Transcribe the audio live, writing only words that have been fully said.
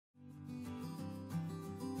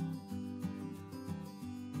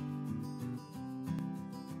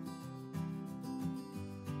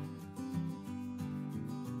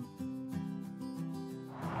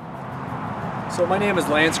So my name is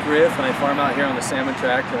Griff, and I farm out here on the salmon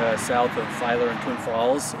tract south of Filer and Twin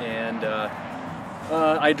Falls. And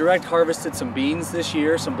I direct harvested some beans this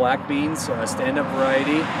year, some black beans, stand-up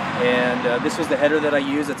variety. And this was the header that I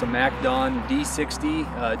use. It's a MacDon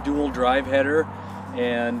D60 dual drive header.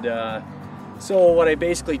 And so what I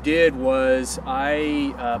basically did was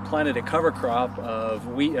I planted a cover crop of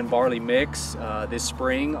wheat and barley mix this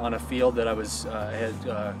spring on a field that I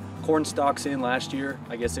had corn stalks in last year.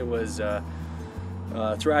 I guess it was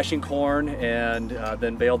thrashing corn, and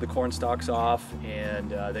then baled the corn stalks off,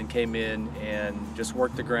 and then came in and just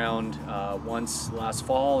worked the ground once last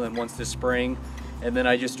fall and once this spring. And then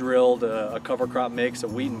I just drilled a cover crop mix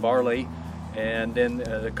of wheat and barley, and then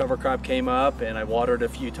the cover crop came up and I watered a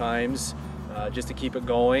few times just to keep it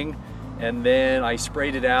going. And then I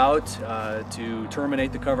sprayed it out to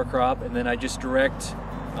terminate the cover crop, and then I just direct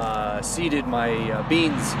seeded my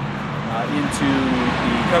beans into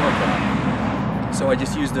the cover crop. So I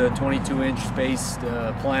just used a 22-inch spaced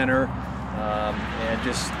planter and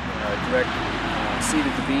just direct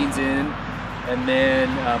seeded the beans in. And then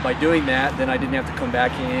by doing that, then I didn't have to come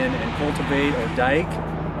back in and cultivate or dike,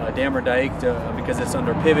 dam or dike, because it's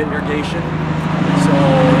under pivot irrigation. So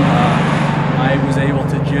I was able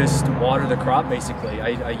to just water the crop basically.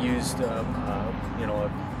 I used you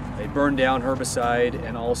know, a burned down herbicide,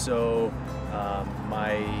 and also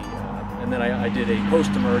and then I did a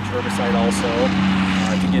post-emerge herbicide also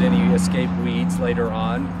to get any escape weeds later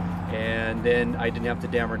on. And then I didn't have to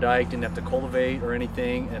dam or dike, didn't have to cultivate or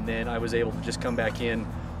anything. And then I was able to just come back in,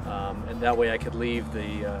 and that way I could leave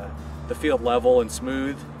the field level and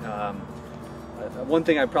smooth. One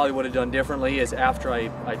thing I probably would have done differently is after I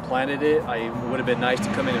planted it, I would have been nice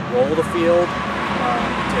to come in and roll the field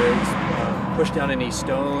to push down any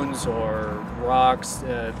stones or rocks,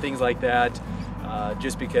 things like that.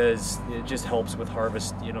 Just because it just helps with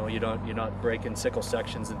harvest. You know, you're not breaking sickle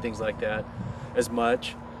sections and things like that as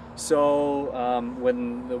much. So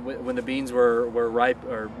when the beans were ripe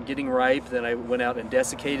or getting ripe, then I went out and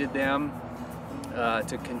desiccated them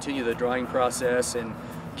to continue the drying process and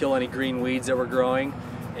kill any green weeds that were growing.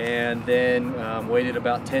 And then waited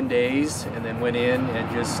about 10 days, and then went in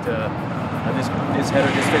and just this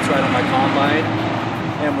header just fits right on my combine,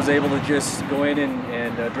 and was able to just go in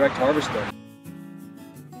and direct harvest them.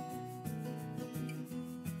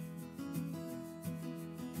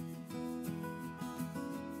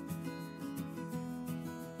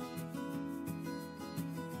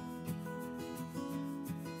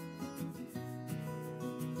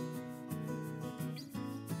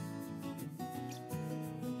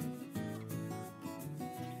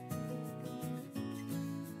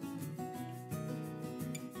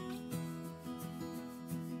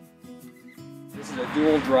 This is a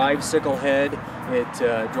dual drive sickle head.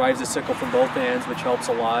 It drives the sickle from both ends, which helps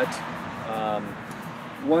a lot.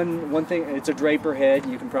 One thing, it's a draper head,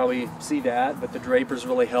 you can probably see that, but the drapers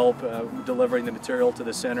really help delivering the material to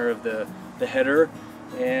the center of the header.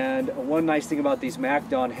 And one nice thing about these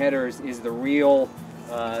MacDon headers is the reel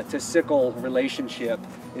to sickle relationship,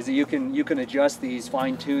 is that you can adjust these,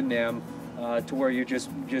 fine-tune them to where you're just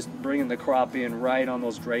bringing the crop in right on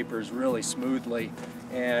those drapers really smoothly.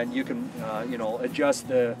 And you can you know, adjust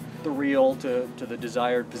the reel to the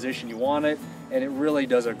desired position you want it, and it really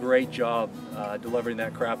does a great job delivering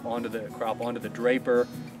that crop onto the draper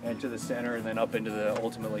and to the center, and then up into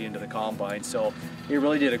ultimately into the combine. So it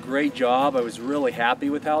really did a great job. I was really happy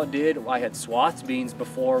with how it did. I had swathed beans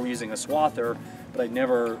before using a swather, but I'd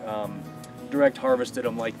never direct harvested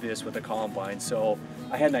them like this with a combine. So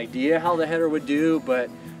I had an idea how the header would do, but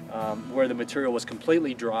where the material was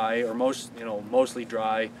completely dry, or mostly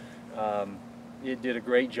dry, it did a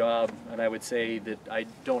great job. And I would say that I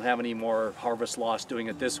don't have any more harvest loss doing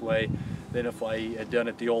it this way than if I had done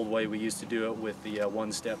it the old way we used to do it with the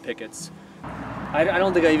one-step pickets. I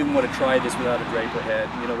don't think I even would have tried this without a draper head.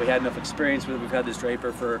 You know, we had enough experience with it. We've had this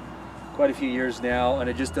draper for quite a few years now, and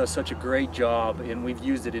it just does such a great job. And we've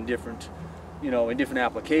used it in different, in different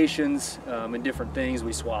applications, in different things.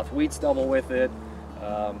 We swath wheat stubble with it.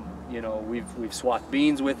 We've swathed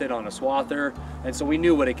beans with it on a swather, and so we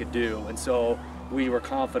knew what it could do, and so we were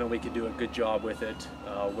confident we could do a good job with it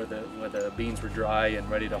where the beans were dry and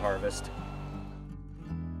ready to harvest.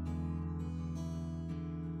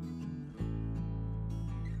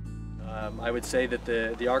 I would say that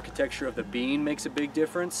the architecture of the bean makes a big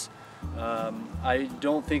difference. I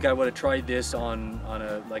don't think I would have tried this on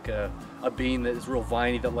a bean that is real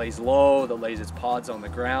viney, that lays low, that lays its pods on the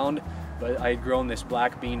ground. but I had grown this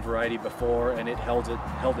black bean variety before, and it held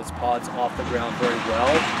its pods off the ground very well.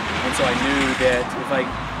 And so I knew that if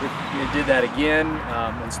it did that again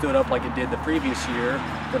and stood up like it did the previous year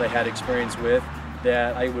that I had experience with,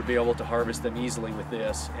 that I would be able to harvest them easily with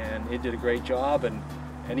this. And it did a great job. And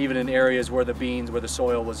even in areas where the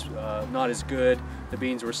soil was not as good, the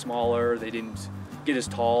beans were smaller, they didn't get as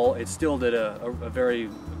tall, it still did a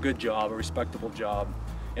very good job, a respectable job.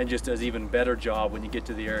 And just does even better job when you get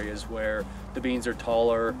to the areas where the beans are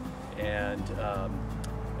taller and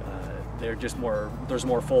they're just there's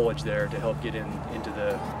more foliage there to help get onto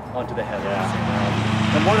the headers.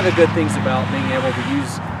 Yeah. And one of the good things about being able to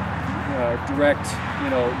use direct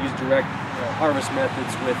harvest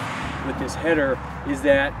methods with this header is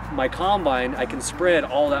that my combine, I can spread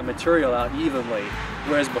all that material out evenly.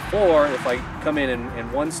 Whereas before, if I come in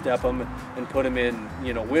and one step them and put them in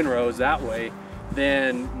windrows that way,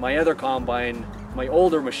 then my other combine, my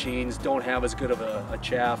older machines don't have as good of a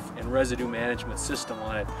chaff and residue management system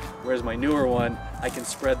on it. Whereas my newer one, I can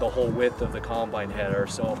spread the whole width of the combine header.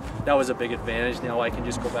 So that was a big advantage. Now I can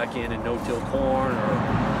just go back in and no-till corn or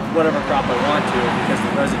whatever crop I want to, because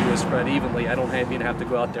the residue is spread evenly. I don't even have to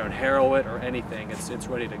go out there and harrow it or anything. It's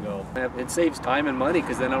ready to go. It saves time and money,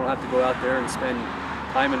 because then I don't have to go out there and spend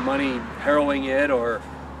time and money harrowing it, or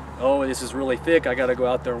oh, this is really thick, I got to go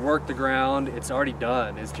out there and work the ground. It's already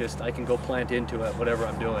done. It's just I can go plant into it, whatever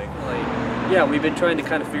I'm doing. Yeah, we've been trying to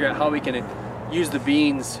kind of figure out how we can use the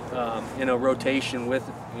beans in a rotation with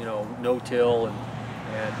no-till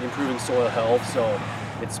and improving soil health. So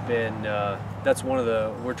it's been that's one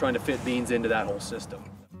of we're trying to fit beans into that whole system.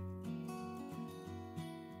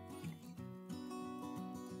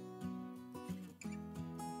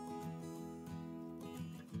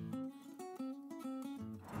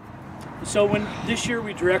 So when this year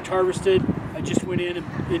we direct harvested, I just went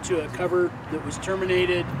into a cover that was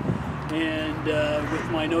terminated, and with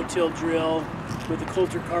my no-till drill with the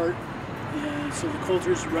coulter cart, and so the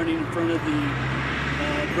coulter is running in front of the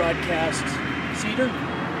broadcast seeder.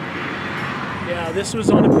 Yeah, this was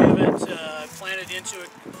on a pivot, planted into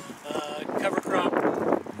a cover crop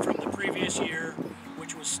from the previous year,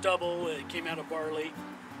 which was stubble. It came out of barley.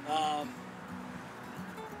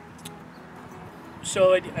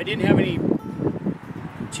 So I didn't have any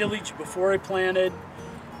tillage before I planted.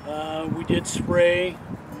 We did spray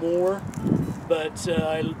more, but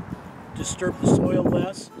I disturbed the soil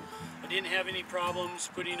less. I didn't have any problems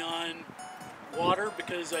putting on water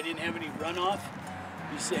because I didn't have any runoff.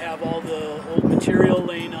 I used to have all the old material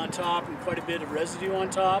laying on top and quite a bit of residue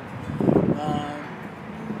on top.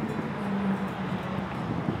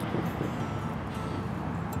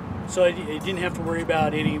 So I didn't have to worry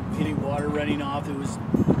about any water running off. It was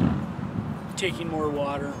taking more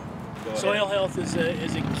water. Soil health is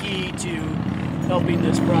a key to helping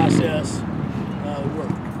this process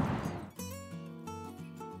work.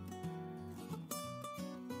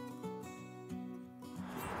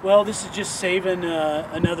 Well, this is just saving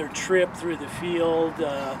another trip through the field.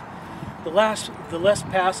 The less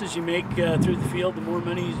passes you make through the field, the more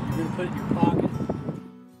money you're going to put in your pocket.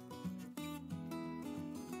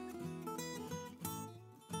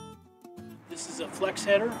 This is a flex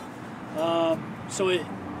header, so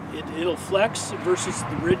it'll flex versus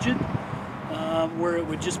the rigid, where it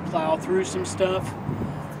would just plow through some stuff.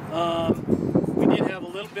 We did have a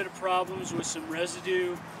little bit of problems with some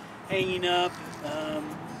residue hanging up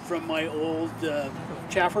from my old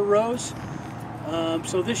chaffer rows.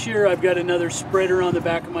 So this year I've got another spreader on the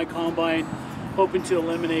back of my combine, hoping to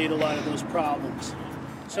eliminate a lot of those problems.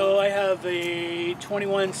 So I have a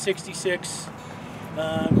 2166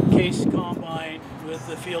 case combine with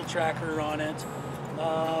the field tracker on it.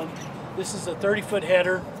 This is a 30-foot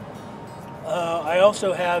header. I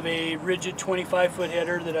also have a rigid 25-foot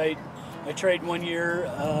header that I tried one year.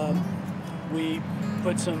 We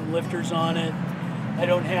put some lifters on it. I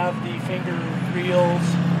don't have the finger reels.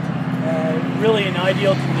 Really in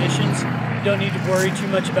ideal conditions. You don't need to worry too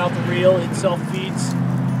much about the reel. It self-feeds.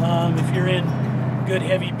 If you're in good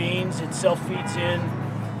heavy beans, it self-feeds in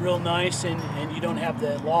real nice, and you don't have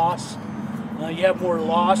the loss. You have more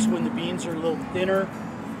loss when the beans are a little thinner.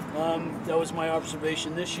 That was my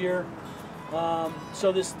observation this year.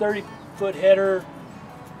 So this 30-foot header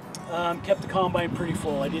kept the combine pretty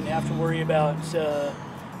full. I didn't have to worry about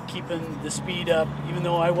keeping the speed up, even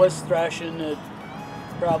though I was thrashing at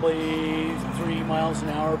probably 3 miles an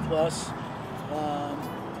hour plus.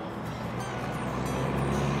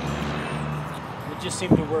 It just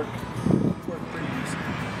seemed to work pretty easy.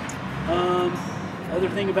 Other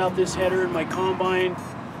thing about this header in my combine,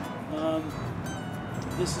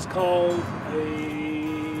 this is called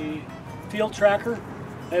a field tracker.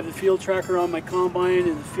 I have the field tracker on my combine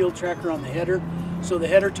and the field tracker on the header. So the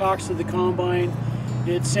header talks to the combine,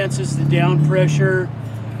 it senses the down pressure,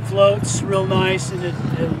 floats real nice, and it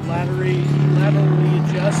laterally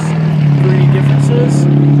adjusts for any differences.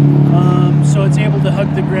 So it's able to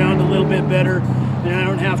hug the ground a little bit better, and I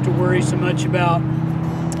don't have to worry so much about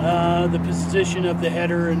the position of the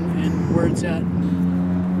header and where it's at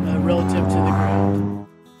relative to the ground.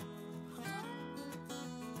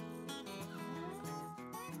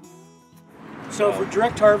 So for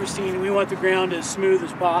direct harvesting, we want the ground as smooth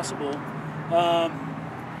as possible.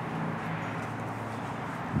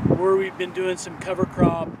 Where we've been doing some cover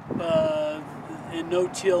crop and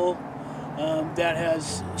no-till, that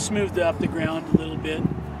has smoothed up the ground a little bit,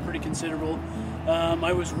 pretty considerable.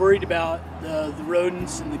 I was worried about the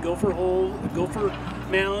rodents and the gopher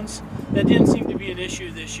mounds. That didn't seem to be an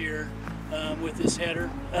issue this year with this header.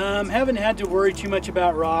 Haven't had to worry too much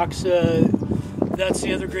about rocks. That's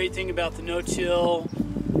the other great thing about the no-till,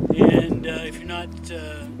 and if you're not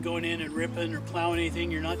going in and ripping or plowing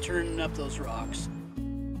anything, you're not turning up those rocks.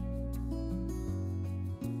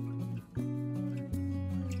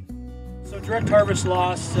 So direct harvest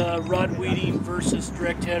loss, rod weeding versus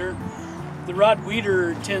direct header. The rod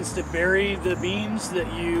weeder tends to bury the beans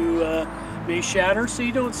that you may shatter, so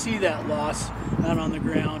you don't see that loss out on the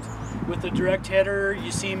ground. With the direct header,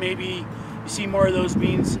 you see more of those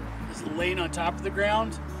beans laying on top of the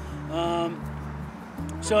ground,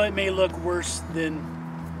 so it may look worse than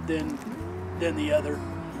the other.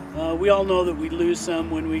 We all know that we lose some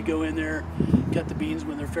when we go in there, cut the beans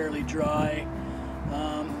when they're fairly dry.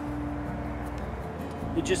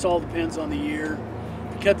 It just all depends on the year.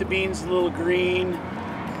 If you cut the beans a little green,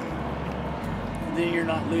 then you're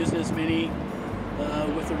not losing as many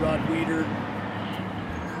with the rod weeder.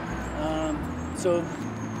 So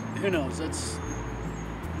who knows?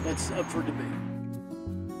 That's up for debate.